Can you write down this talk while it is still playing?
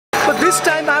this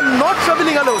time I'm not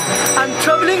traveling alone. I'm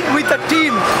traveling with a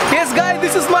team. Yes guys,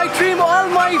 this is my team. All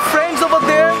my friends over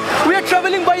there. We are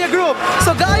traveling by a group.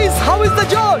 So guys, how is the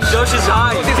Josh? Josh is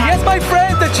high. Yes my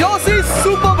friend, the Josh is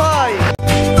super high.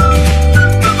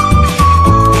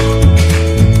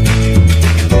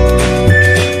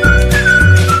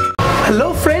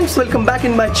 Hello friends, welcome back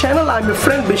in my channel. I'm your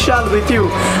friend Vishal with you.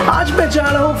 आज मैं जा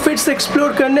रहा हूँ फिर से explore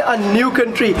करने a new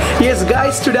country. Yes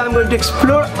guys, today I'm going to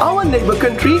explore our neighbor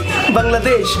country,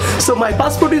 Bangladesh. So my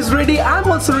passport is ready. I'm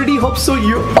also ready. Hope so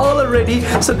you all are ready.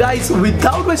 So guys,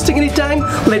 without wasting any time,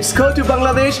 let's go to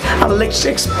Bangladesh and let's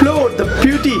explore the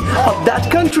beauty of that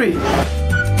country.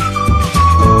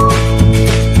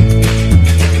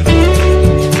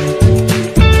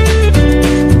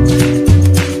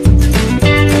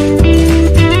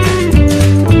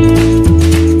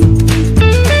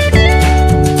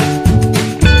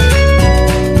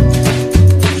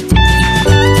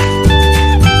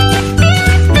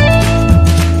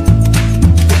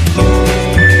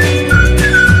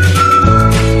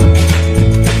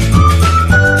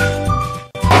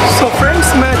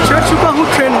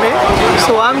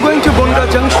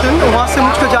 वहाँ से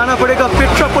मुझको जाना पड़ेगा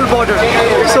Petrapole border.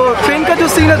 So train का जो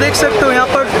scene है देख सकते हो, यहाँ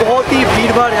पर बहुत ही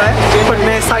भीड़ भाड़ है, पर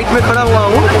मैं साइड में खड़ा हुआ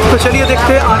हूँ. तो चलिए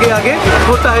देखते हैं आगे आगे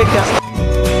होता है क्या.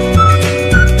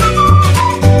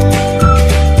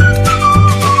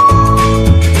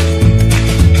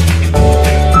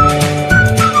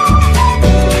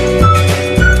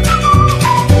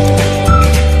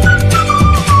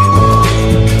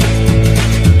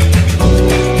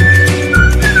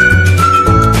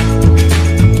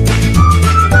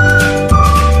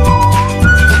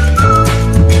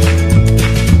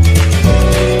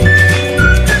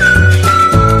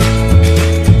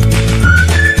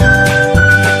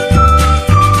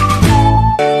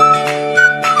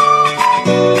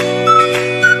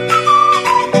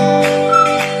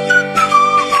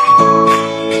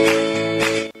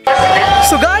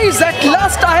 At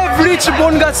last I have reached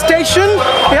Bonga station.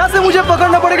 यहाँ से मुझे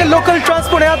पकड़ना पड़ेगा लोकल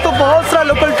ट्रांसपोर्ट. यहाँ तो बहुत सारा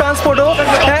लोकल ट्रांसपोर्ट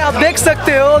है, आप देख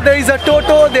सकते हो. There is a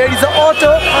Toto, there is a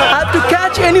auto. I have to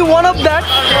catch any one of that.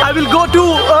 I will go to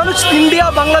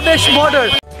India-Bangladesh border.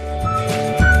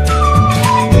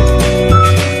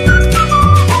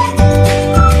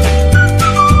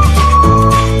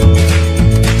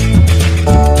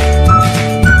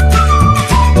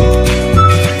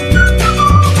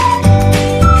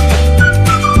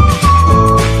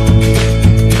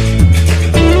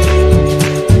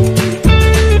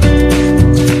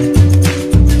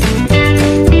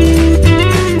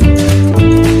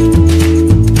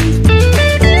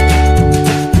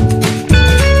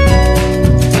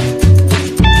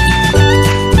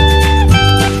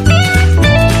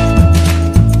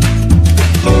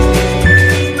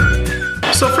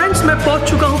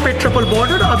 Petrapole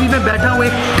border. अभी मैं बैठा हूँ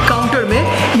एक काउंटर में,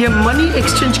 ये मनी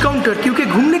एक्सचेंज काउंटर, क्योंकि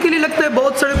घूमने के लिए लगता है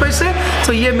बहुत सारे पैसे.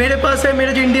 तो ये मेरे पास है,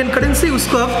 मेरा जो इंडियन करेंसी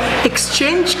उसको अब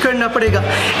एक्सचेंज करना पड़ेगा.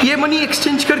 ये मनी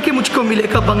एक्सचेंज करके मुझको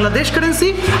मिलेगा बांग्लादेश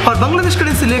करेंसी, और बांग्लादेश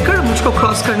करेंसी लेकर मुझको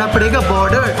क्रॉस करना पड़ेगा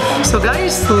border. So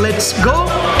guys, let's go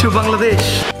to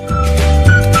Bangladesh.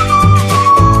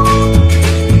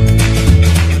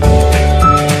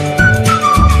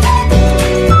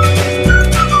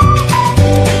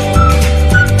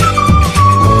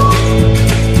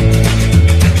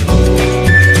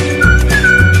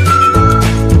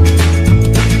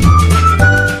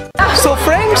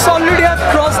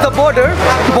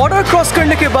 Border cross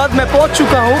करने के बाद मैं पहुंच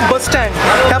चुका हूं बस स्टैंड.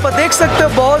 यहाँ पर देख सकते हो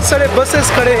बहुत सारे बसेस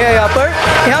खड़े हैं यहाँ पर.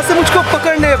 यहाँ से मुझको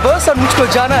पकड़ने है बस और मुझको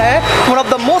जाना है one of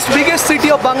the most biggest city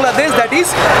of Bangladesh, that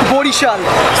is Barisal.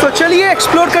 तो चलिए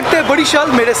एक्सप्लोर करते हैं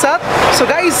बोरीशाल मेरे साथ. सो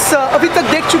गाइस, अभी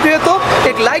तक देख चुके हैं तो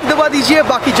एक लाइक दबा दीजिए.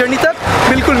 बाकी जर्नी तक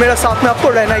बिल्कुल मेरा साथ में आपको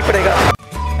रहना ही पड़ेगा.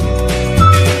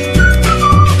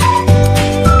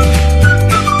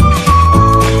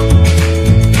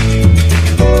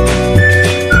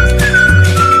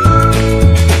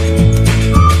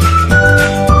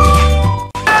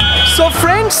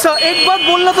 एक बात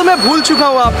बोलना तो मैं भूल चुका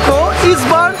हूँ आपको. इस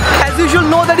बार as usual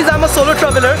know that is I'm a solo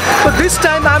traveler, but this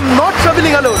time I'm not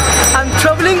traveling alone. I'm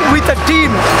traveling with a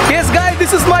team. Yes guys,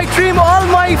 this is my team. All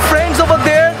my friends over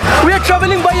there. We are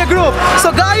traveling by a group.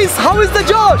 So guys, how is the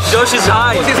Josh? Josh is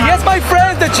high. Yes my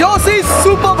friend, the Josh is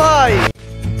super high.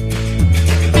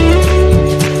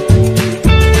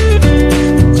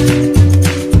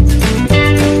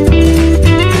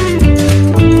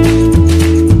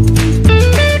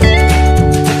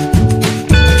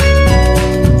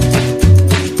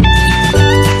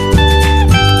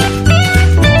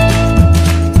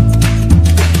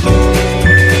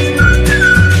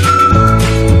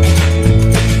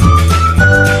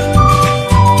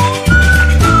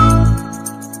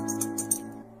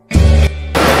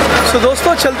 तो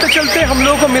दोस्तों चलते चलते हम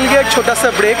लोगों को मिल गया एक छोटा सा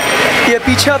ब्रेक। ये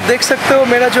पीछे आप देख सकते हो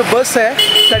मेरा जो बस है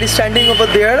that is standing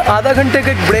over there. आधा घंटे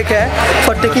का एक ब्रेक है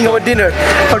फॉर टेकिंग अवर डिनर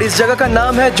और इस जगह का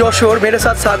नाम है जोशोर। मेरे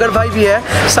साथ सागर भाई भी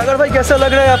है। सागर भाई कैसा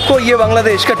लग रहा है आपको ये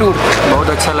बांग्लादेश का टूर? बहुत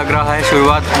अच्छा लग रहा है,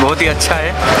 शुरुआत बहुत ही अच्छा है।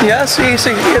 यस,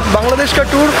 ये बांग्लादेश का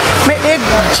टूर में एक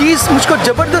चीज़ मुझको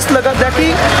ज़बरदस्त लगा था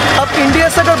कि आप इंडिया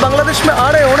से अगर बांग्लादेश में आ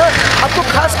रहे हो ना आपको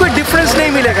खास कोई डिफरेंस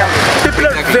नहीं मिलेगा। People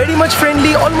are very much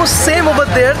friendly, almost same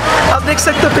over there. आप देख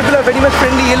सकते हो people are very much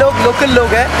friendly. ये लोग लोकल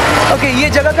लोग हैं। ओके, ये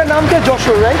जगह का नाम क्या है?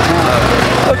 जोशोर, right?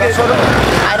 Okay,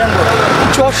 iron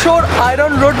rod, जोशोर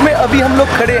iron rod में अभी हम लोग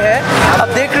खड़े हैं। आप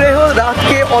देख रहे हो रात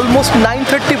के ऑलमोस्ट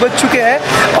 9:30 बज चुके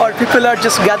हैं और people are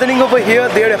just gathering over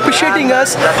here, they are appreciating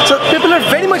us. So people are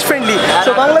very much friendly.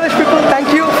 So Bangladesh people,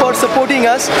 thank you for supporting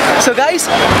us. So guys,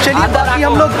 चलिए बाकी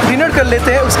हम लोग डिनर कर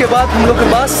लेते हैं, उसके बाद हम लोग के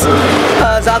बस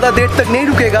ज़्यादा देर तक नहीं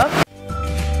रुकेगा।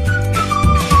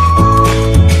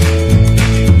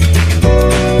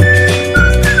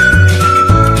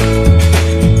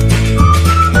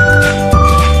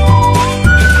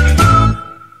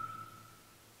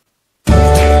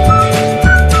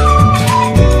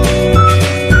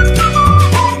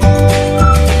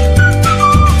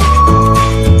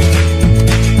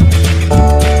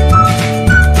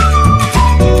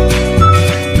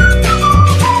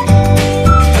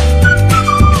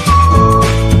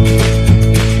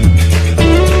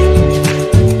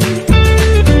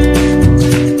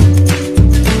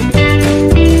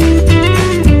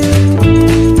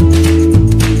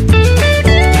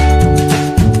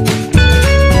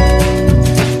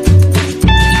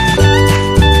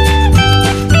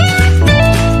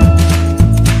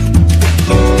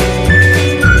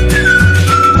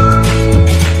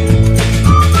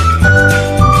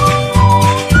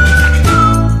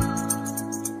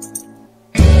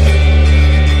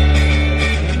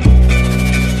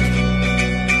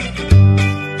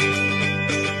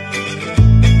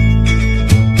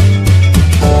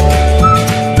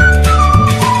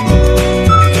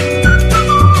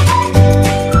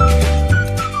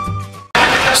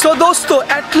 दोस्तों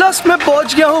एट लास्ट मैं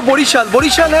पहुंच गया हूँ बोरीशाल।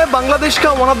 बोरीशाल है बांग्लादेश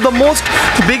का one of the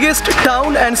most biggest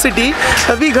town and city.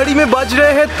 अभी घड़ी में बज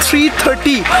रहे हैं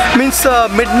 3:30 मीन्स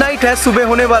मिडनाइट है, सुबह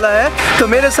होने वाला है। तो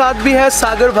मेरे साथ भी है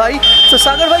सागर भाई। तो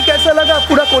सागर भाई कैसा लगा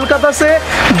पूरा कोलकाता से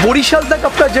बोरीशाल तक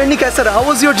आपका जर्नी कैसा रहा? How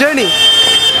was your journey?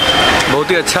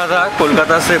 बहुत ही अच्छा था।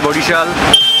 कोलकाता से बोरीशाल।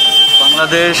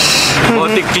 बांग्लादेश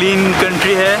बहुत ही क्लीन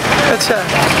कंट्री है। अच्छा,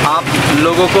 आप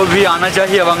लोगों को भी आना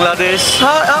चाहिए बांग्लादेश।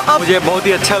 हाँ, मुझे बहुत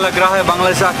ही अच्छा लग रहा है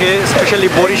बांग्लादेश आके, स्पेशली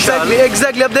बोरीशाल।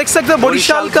 एग्जैक्टली, आप देख सकते हो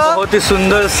बोरीशाल का बहुत ही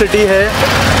सुंदर सिटी है।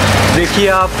 देखिए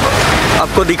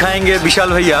आपको दिखाएंगे विशाल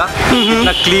भैया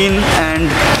कितना क्लीन एंड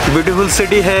ब्यूटीफुल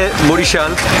सिटी है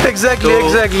बोरीशाल।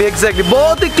 एग्जैक्टली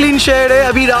बहुत ही क्लीन शहर है।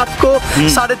 अभी रात को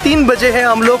 3:30 बजे हैं,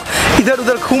 हम लोग इधर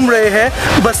उधर घूम रहे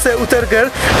हैं बस से उतर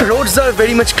कर। Roads are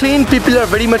very much clean, people are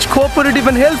very much cooperative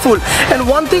and helpful. And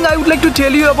one thing I would like to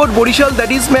tell you about Barisal,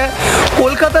 that is मैं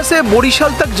कोलकाता से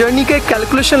बोरीशाल तक जर्नी के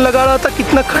कैलकुलेशन लगा रहा था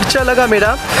कितना खर्चा लगा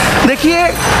मेरा। देखिए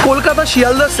कोलकाता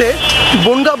शियालदा से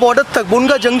बोनगा बॉर्डर तक,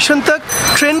 बोनगा जंक्शन तक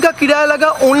ट्रेन का किराया लगा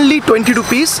ओनली 20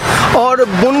 रुपीज़ और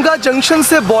बोनगा जंक्शन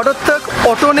से बॉर्डर तक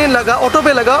ऑटो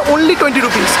पे लगा ओनली 20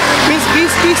 रुपीज़, मीन्स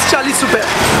 20-40 रुपये।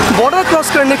 बॉर्डर क्रॉस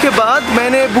करने के बाद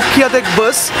मैंने बुक किया था एक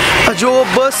बस, जो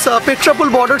बस पेट्रापोल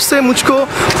बॉर्डर से मुझको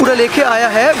पूरा लेके आया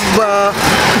है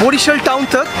बोरीशाल टाउन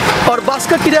तक और बस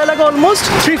का किराया लगा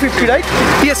ऑलमोस्ट 350, राइट?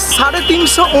 ये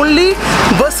 350 ओनली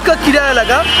बस का किराया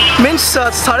लगा, मीन्स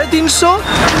 350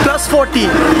 + 40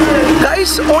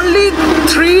 गाइस, ओनली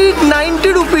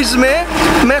 390 रुपीज़ में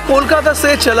मैं कोलकाता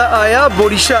से चला आया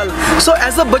Barisal. So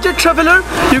as a budget traveller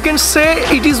you can say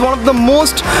it is one of the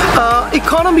most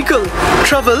economical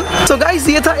travel. So guys,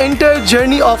 ये था एंटायर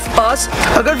जर्नी ऑफ अस।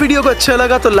 अगर वीडियो को अच्छा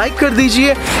लगा तो लाइक कर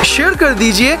दीजिए, शेयर कर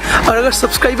दीजिए और अगर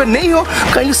सब्सक्राइबर नहीं हो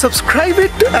kindly subscribe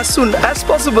it as soon as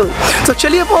possible. तो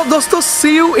चलिए दोस्तों,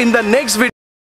 सी you in the next video.